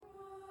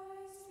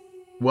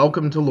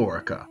Welcome to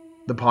Lorica,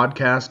 the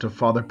podcast of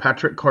Father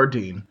Patrick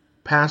Cardine,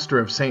 pastor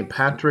of St.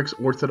 Patrick's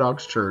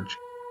Orthodox Church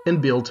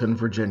in Bealton,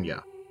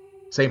 Virginia.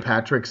 St.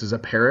 Patrick's is a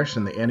parish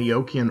in the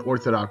Antiochian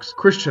Orthodox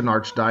Christian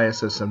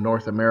Archdiocese of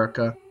North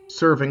America,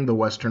 serving the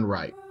Western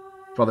Rite.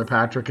 Father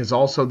Patrick is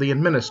also the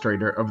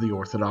administrator of the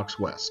Orthodox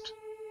West.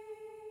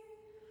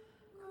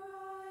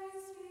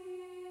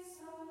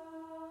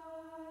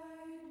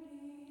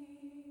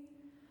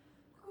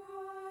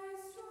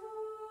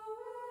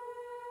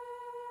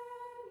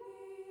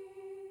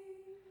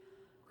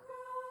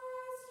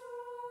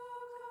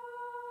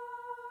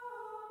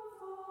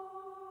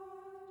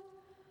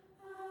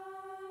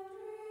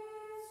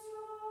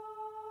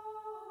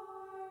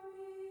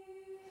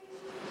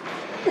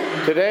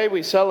 Today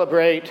we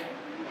celebrate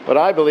what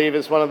I believe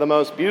is one of the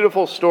most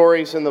beautiful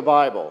stories in the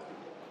Bible,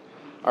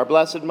 our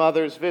Blessed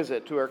Mother's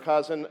visit to her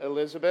cousin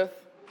Elizabeth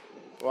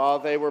while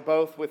they were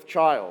both with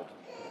child.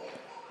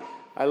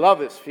 I love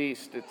this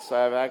feast.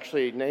 I've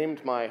actually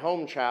named my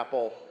home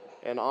chapel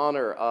in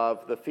honor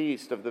of the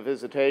feast of the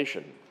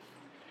Visitation.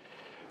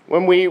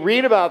 When we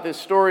read about this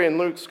story in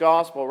Luke's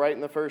Gospel, right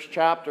in the first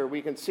chapter,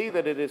 we can see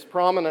that it is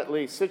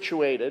prominently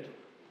situated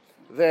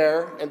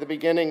there in the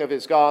beginning of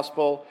his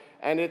Gospel.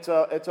 And it's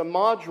a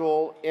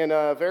module in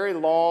a very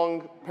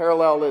long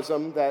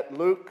parallelism that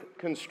Luke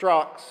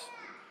constructs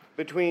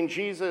between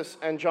Jesus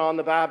and John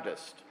the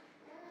Baptist.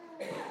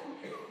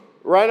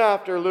 Right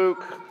after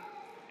Luke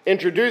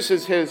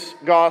introduces his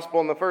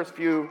gospel in the first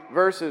few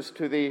verses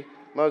to the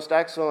most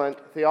excellent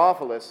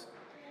Theophilus,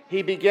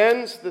 he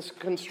begins this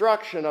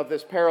construction of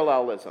this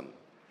parallelism.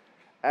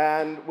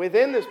 And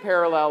within this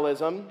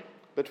parallelism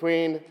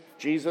between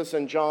Jesus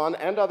and John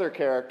and other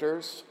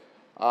characters,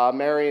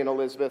 Mary and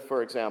Elizabeth,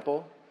 for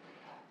example,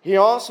 he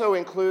also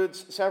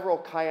includes several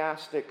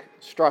chiastic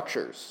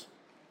structures.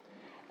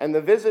 And the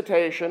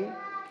Visitation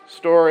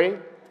story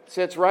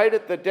sits right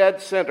at the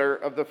dead center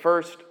of the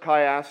first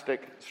chiastic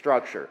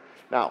structure.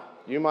 Now,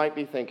 you might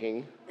be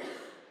thinking,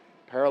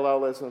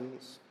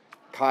 parallelisms,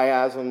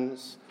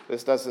 chiasms,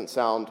 this doesn't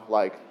sound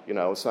like,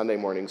 a Sunday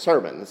morning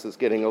sermon. This is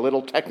getting a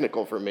little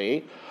technical for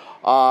me.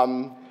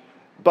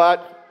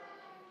 But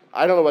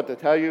I don't know what to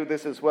tell you.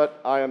 This is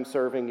what I am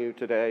serving you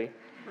today.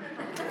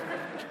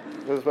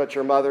 This is what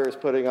your mother is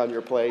putting on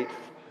your plate,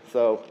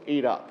 so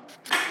eat up.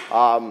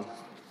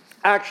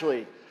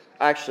 Actually,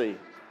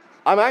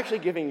 I'm actually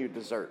giving you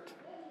dessert,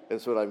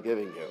 is what I'm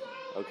giving you,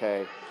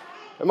 okay?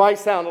 It might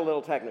sound a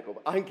little technical,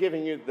 but I'm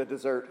giving you the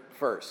dessert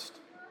first,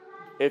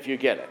 if you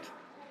get it.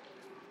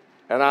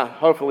 And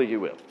hopefully you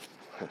will.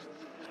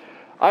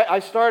 I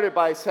started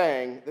by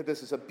saying that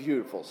this is a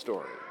beautiful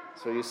story.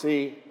 So you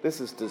see, this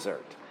is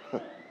dessert.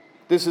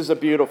 This is a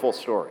beautiful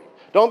story.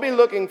 Don't be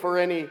looking for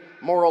any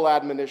moral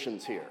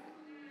admonitions here.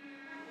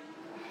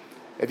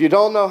 If you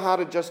don't know how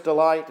to just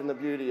delight in the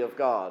beauty of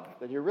God,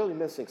 then you're really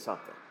missing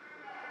something.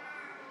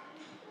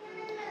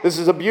 This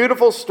is a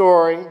beautiful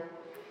story,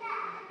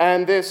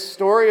 and this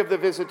story of the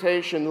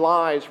Visitation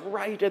lies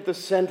right at the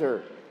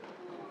center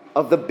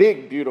of the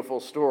big, beautiful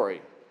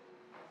story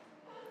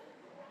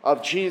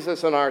of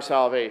Jesus and our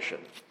salvation.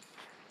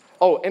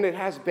 Oh, and it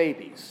has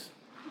babies.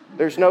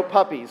 There's no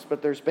puppies,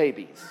 but there's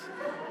babies.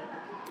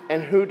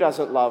 And who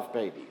doesn't love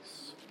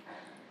babies?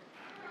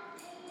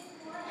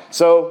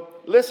 So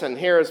listen,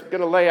 here is going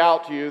to lay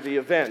out to you the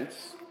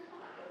events,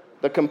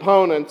 the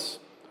components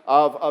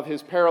of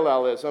his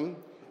parallelism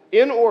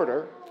in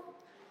order,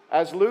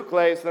 as Luke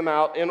lays them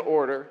out in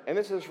order, and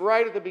this is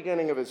right at the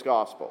beginning of his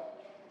gospel.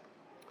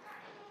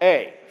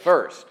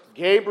 First,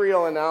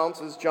 Gabriel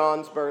announces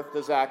John's birth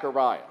to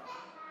Zechariah.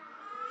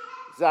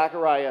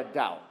 Zechariah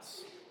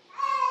doubts.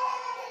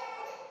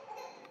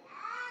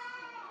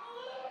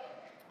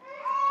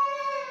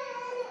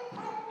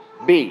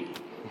 B,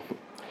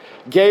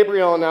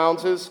 Gabriel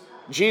announces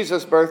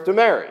Jesus' birth to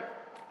Mary.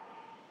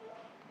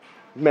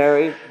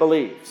 Mary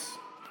believes.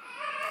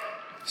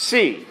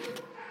 C,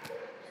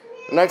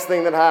 the next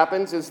thing that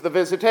happens is the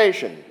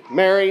Visitation.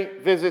 Mary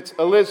visits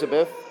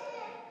Elizabeth,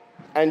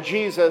 and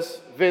Jesus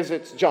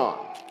visits John.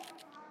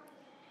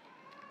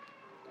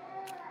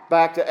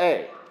 Back to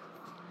A.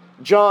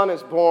 John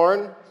is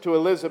born to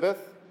Elizabeth,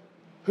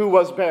 who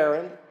was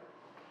barren.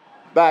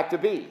 Back to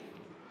B.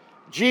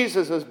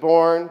 Jesus is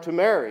born to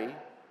Mary,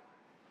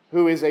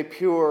 who is a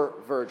pure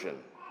virgin.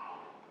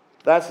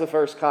 That's the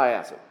first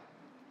chiasm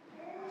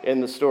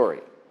in the story.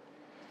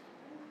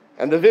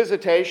 And the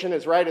Visitation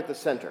is right at the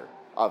center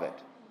of it.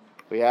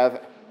 We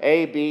have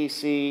A, B,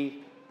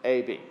 C,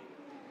 A, B.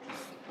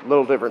 A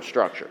little different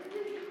structure.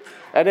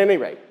 At any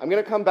rate, I'm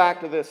going to come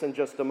back to this in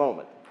just a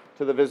moment,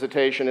 to the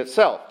Visitation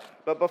itself.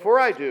 But before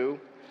I do,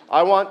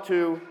 I want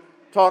to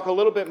talk a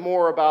little bit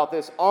more about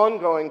this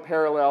ongoing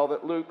parallel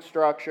that Luke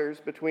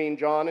structures between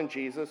John and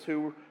Jesus,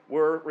 who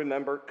were,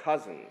 remember,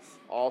 cousins,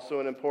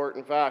 also an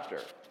important factor.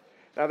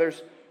 Now,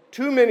 there's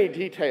too many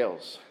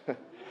details.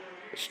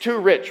 It's too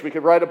rich. We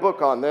could write a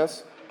book on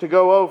this to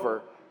go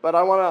over, but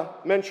I want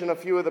to mention a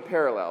few of the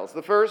parallels.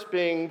 The first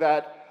being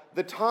that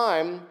the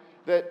time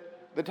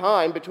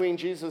between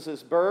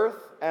Jesus' birth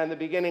and the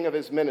beginning of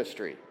his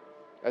ministry,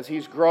 as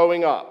he's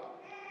growing up.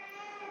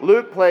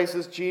 Luke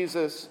places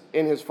Jesus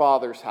in his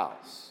Father's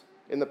house,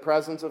 in the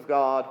presence of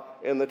God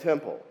in the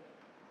temple.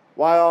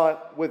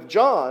 While with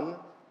John,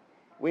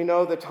 we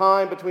know the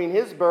time between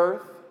his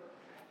birth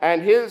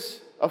and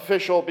his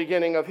official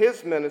beginning of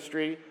his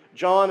ministry,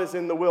 John is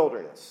in the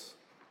wilderness,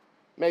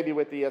 maybe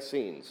with the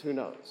Essenes, who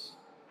knows.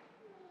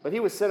 But he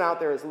was sent out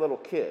there as a little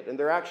kid, and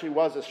there actually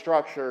was a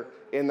structure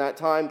in that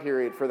time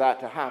period for that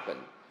to happen.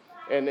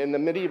 And in the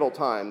medieval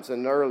times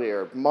and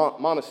earlier,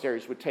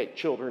 monasteries would take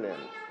children in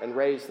and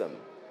raise them.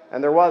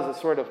 And there was a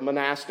sort of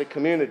monastic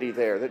community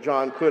there that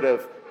John could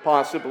have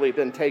possibly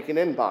been taken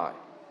in by.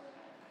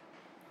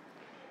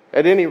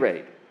 At any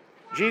rate,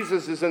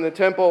 Jesus is in the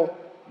temple,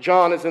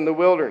 John is in the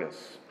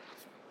wilderness.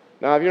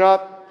 Now, if you're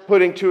not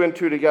putting two and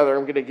two together,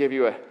 I'm going to give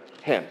you a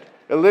hint.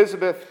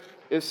 Elizabeth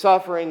is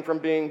suffering from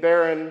being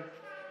barren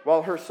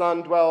while her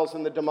son dwells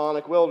in the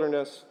demonic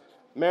wilderness.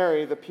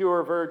 Mary, the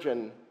pure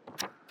virgin,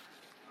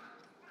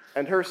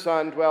 and her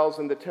son dwells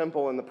in the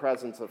temple in the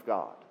presence of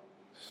God.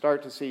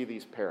 Start to see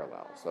these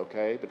parallels,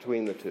 okay,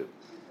 between the two.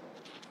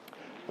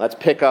 Let's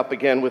pick up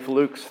again with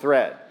Luke's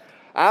thread.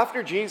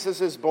 After Jesus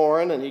is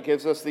born, and he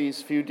gives us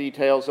these few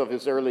details of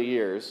his early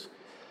years,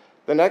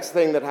 the next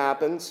thing that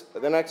happens,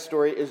 the next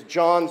story, is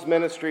John's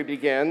ministry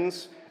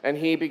begins, and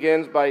he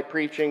begins by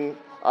preaching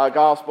a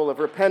gospel of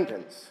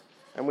repentance.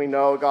 And we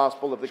know a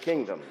gospel of the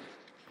kingdom.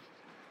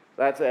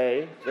 That's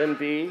A. Then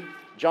B,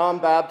 John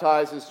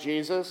baptizes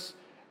Jesus.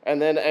 And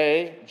then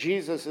A,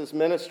 Jesus'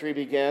 ministry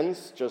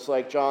begins, just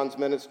like John's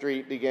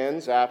ministry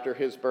begins after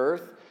his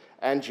birth.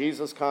 And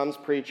Jesus comes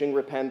preaching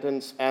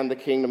repentance and the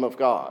kingdom of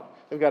God.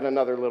 We've got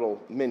another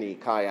little mini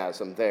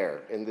chiasm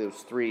there in those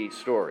three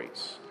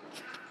stories.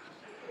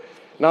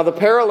 Now, the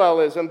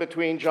parallelism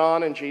between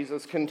John and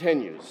Jesus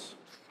continues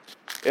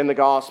in the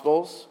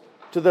Gospels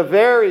to the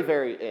very,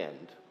 very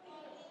end.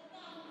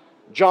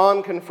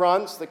 John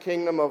confronts the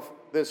kingdom of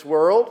this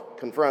world,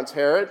 confronts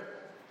Herod.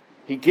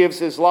 He gives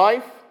his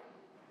life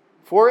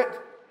for it.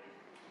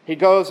 He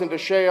goes into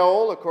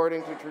Sheol,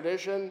 according to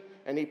tradition,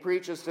 and he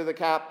preaches to the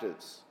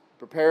captives,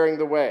 preparing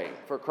the way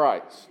for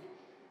Christ.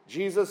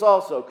 Jesus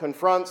also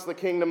confronts the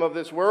kingdom of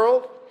this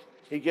world.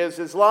 He gives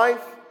his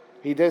life.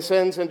 He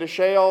descends into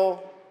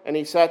Sheol, and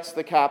he sets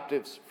the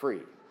captives free.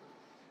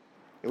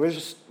 There was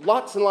just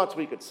lots and lots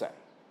we could say.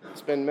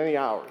 Spend many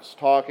hours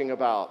talking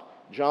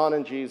about John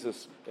and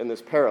Jesus in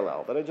this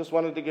parallel, but I just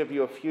wanted to give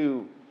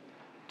you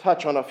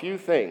touch on a few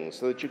things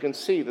so that you can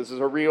see this is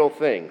a real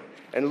thing.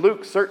 And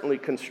Luke certainly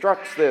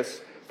constructs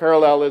this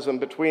parallelism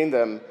between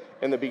them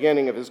in the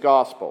beginning of his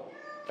gospel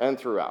and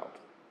throughout.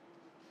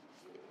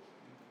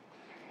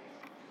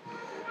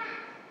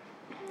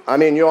 I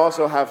mean, you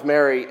also have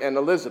Mary and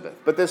Elizabeth,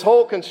 but this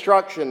whole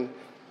construction,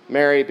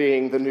 Mary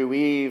being the new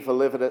Eve,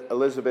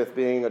 Elizabeth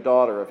being a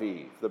daughter of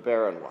Eve, the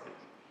barren one.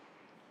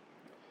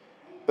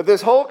 But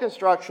this whole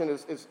construction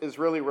is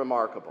really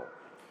remarkable.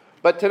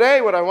 But today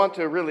what I want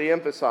to really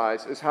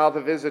emphasize is how the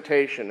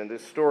visitation and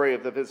this story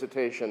of the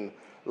visitation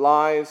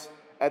lies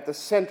at the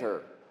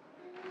center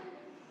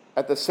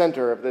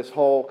of this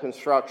whole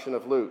construction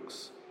of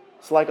Luke's.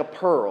 It's like a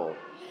pearl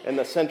in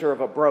the center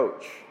of a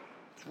brooch.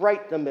 It's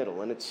right in the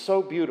middle, and it's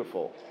so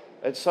beautiful,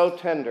 it's so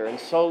tender, and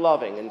so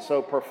loving, and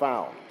so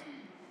profound.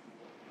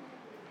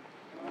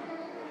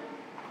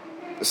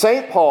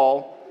 St.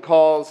 Paul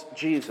calls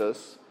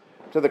Jesus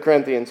to the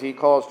Corinthians,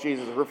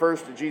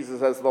 refers to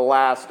Jesus as the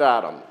last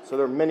Adam. So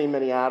there are many,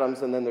 many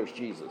Adams, and then there's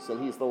Jesus,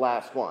 and he's the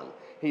last one.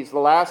 He's the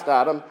last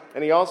Adam,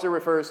 and he also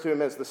refers to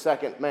him as the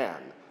second man.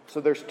 So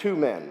there's two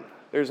men.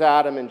 There's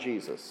Adam and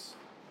Jesus.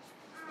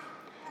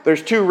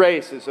 There's two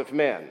races of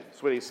men.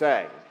 That's what he's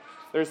saying.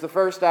 There's the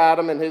first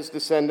Adam and his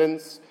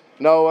descendants,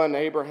 Noah and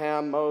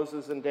Abraham,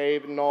 Moses and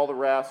David and all the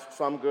rest,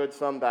 some good,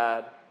 some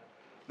bad.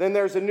 Then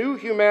there's a new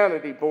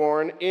humanity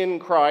born in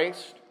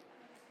Christ,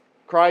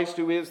 Christ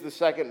who is the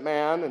second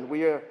man, and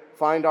we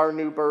find our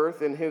new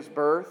birth in his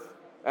birth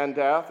and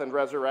death and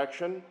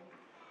resurrection.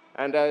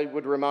 And I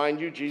would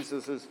remind you,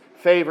 Jesus'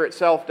 favorite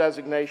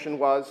self-designation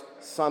was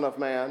Son of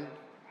Man.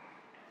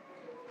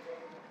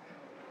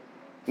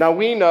 Now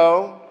we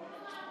know,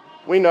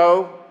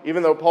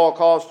 even though Paul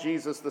calls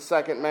Jesus the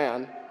second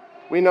man,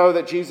 we know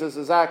that Jesus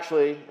is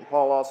actually, and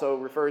Paul also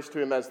refers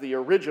to him as the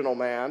original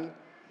man,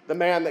 the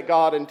man that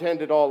God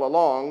intended all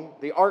along,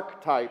 the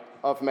archetype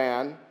of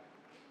man,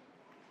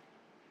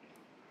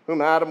 whom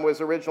Adam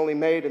was originally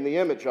made in the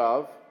image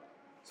of.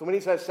 So when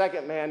he says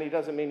second man, he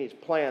doesn't mean he's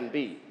plan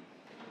B.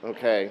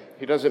 Okay?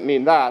 He doesn't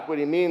mean that. What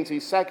he means,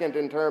 he's second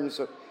in terms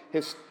of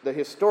the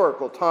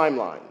historical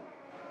timeline.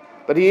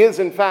 But he is,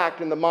 in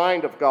fact, in the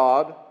mind of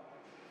God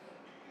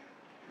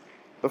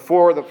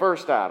before the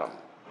first Adam.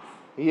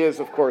 He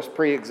is, of course,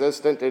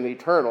 pre-existent and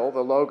eternal,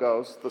 the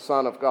Logos, the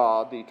Son of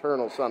God, the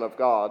eternal Son of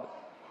God,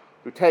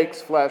 who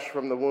takes flesh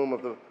from the womb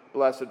of the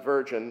Blessed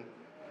Virgin,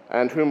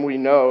 and whom we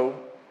know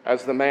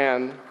as the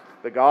man,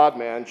 the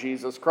God-man,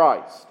 Jesus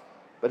Christ.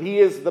 But he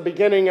is the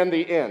beginning and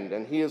the end,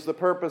 and he is the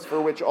purpose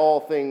for which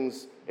all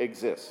things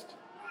exist.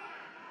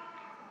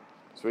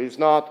 So he's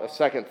not a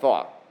second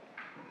thought.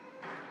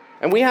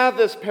 And we have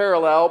this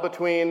parallel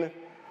between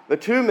the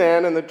two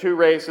men and the two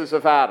races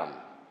of Adam.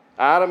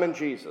 Adam and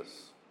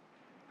Jesus.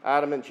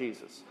 Adam and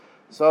Jesus.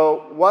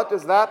 So what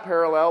does that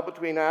parallel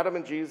between Adam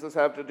and Jesus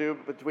have to do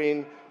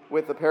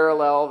with the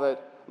parallel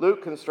that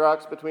Luke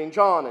constructs between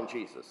John and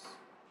Jesus?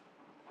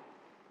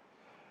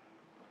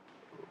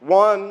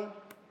 One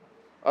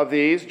of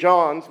these,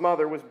 John's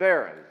mother, was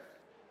barren,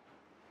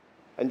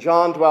 and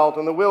John dwelt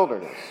in the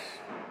wilderness.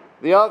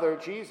 The other,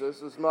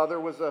 Jesus'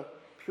 mother, was a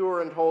pure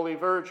and holy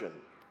virgin,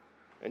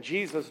 and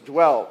Jesus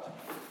dwelt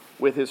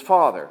with his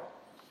Father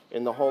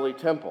in the holy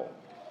temple.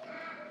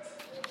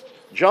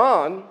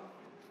 John,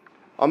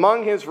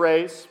 among his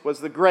race, was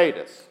the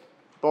greatest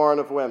born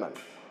of women.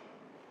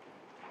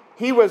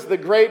 He was the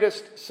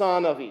greatest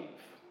son of Eve.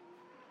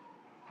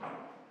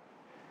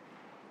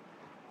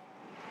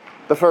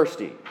 The first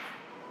Eve,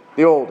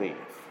 the old Eve.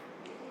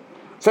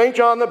 St.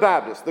 John the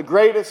Baptist, the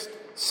greatest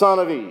son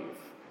of Eve.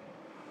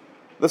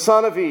 The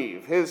son of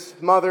Eve, his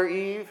mother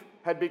Eve,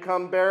 had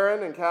become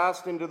barren and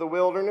cast into the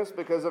wilderness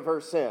because of her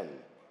sin.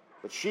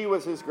 But she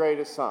was his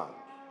greatest son.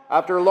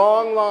 After a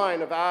long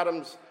line of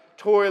Adam's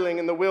toiling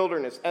in the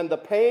wilderness and the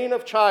pain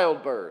of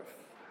childbirth,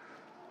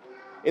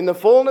 in the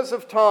fullness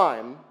of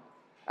time,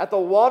 at the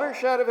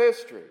watershed of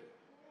history,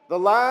 the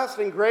last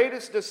and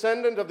greatest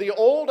descendant of the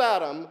old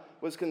Adam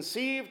was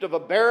conceived of a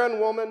barren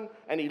woman,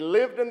 and he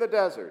lived in the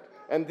desert.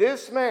 And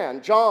this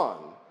man,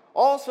 John,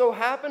 also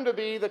happened to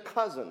be the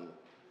cousin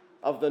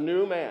of the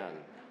new man,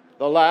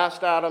 the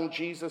last Adam,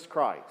 Jesus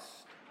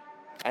Christ.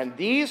 And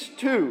these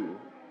two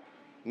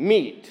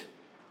meet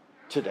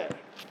today.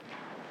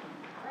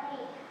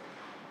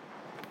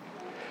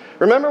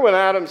 Remember when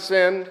Adam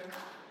sinned?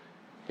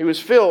 He was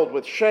filled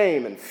with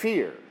shame and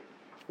fear.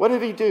 What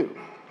did he do?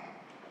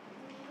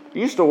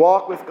 He used to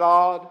walk with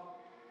God,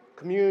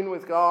 commune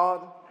with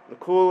God in the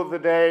cool of the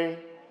day.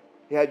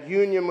 He had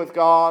union with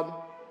God.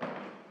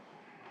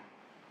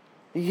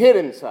 He hid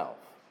himself.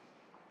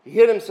 He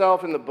hid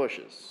himself in the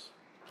bushes.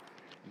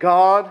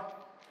 God,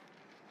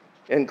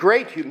 in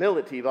great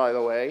humility, by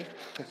the way,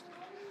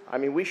 I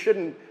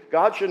mean,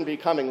 God shouldn't be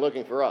coming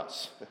looking for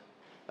us.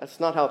 That's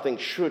not how things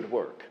should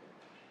work.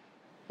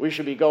 We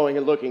should be going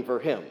and looking for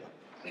him.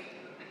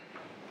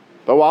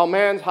 But while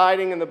man's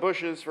hiding in the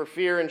bushes for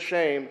fear and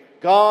shame,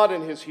 God,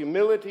 in his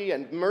humility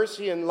and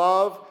mercy and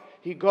love,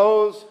 he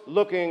goes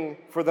looking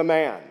for the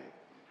man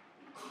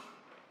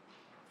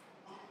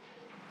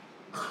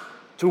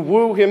to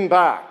woo him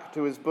back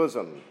to his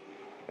bosom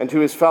and to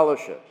his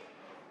fellowship.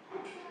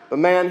 The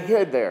man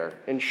hid there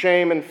in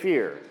shame and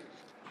fear.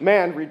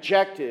 Man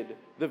rejected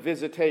the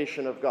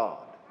visitation of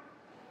God.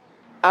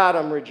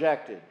 Adam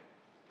rejected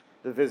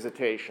the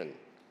visitation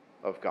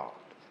of God.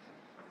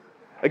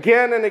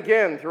 Again and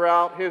again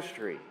throughout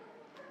history,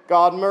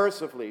 God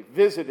mercifully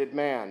visited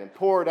man and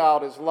poured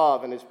out his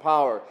love and his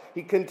power.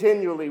 He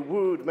continually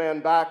wooed man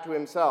back to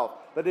himself.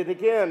 But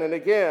again and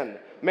again,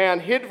 man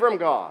hid from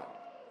God.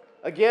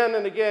 Again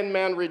and again,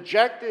 man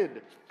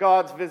rejected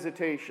God's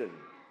visitation,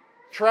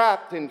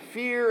 trapped in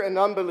fear and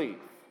unbelief.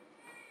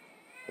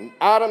 And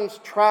Adam's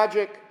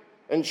tragic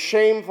and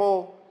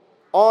shameful,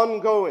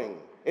 ongoing,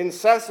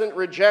 incessant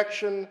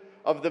rejection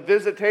of the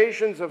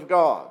visitations of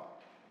God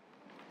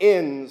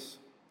ends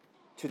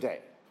today.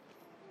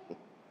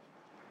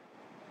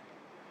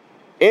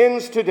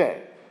 Ends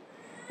today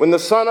when the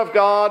Son of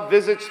God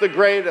visits the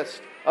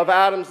greatest of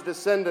Adam's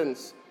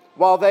descendants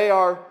while they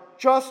are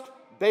just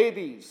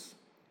babies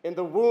in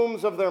the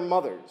wombs of their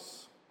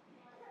mothers.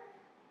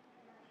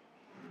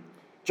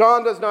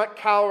 John does not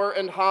cower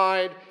and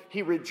hide.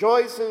 He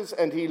rejoices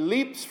and he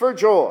leaps for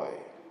joy.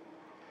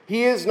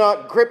 He is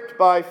not gripped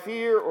by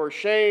fear or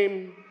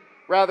shame.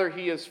 Rather,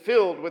 he is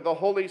filled with the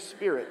Holy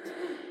Spirit.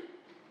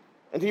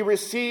 And he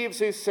receives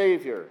his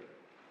Savior,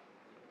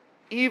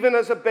 even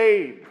as a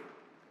babe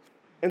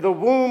in the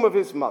womb of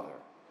his mother.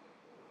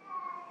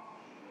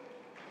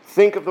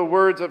 Think of the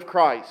words of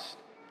Christ.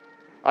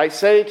 I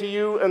say to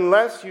you,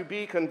 unless you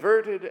be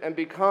converted and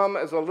become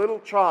as a little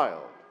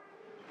child,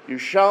 you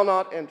shall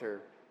not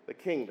enter the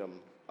kingdom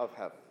of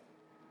heaven.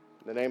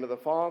 In the name of the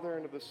Father,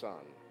 and of the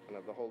Son, and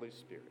of the Holy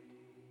Spirit.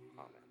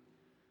 Amen.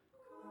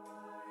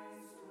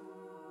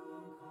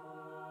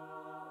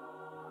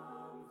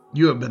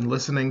 You have been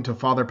listening to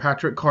Father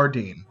Patrick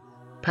Cardine,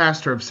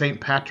 pastor of St.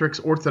 Patrick's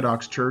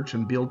Orthodox Church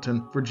in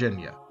Bealton,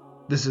 Virginia.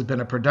 This has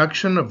been a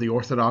production of the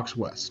Orthodox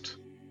West.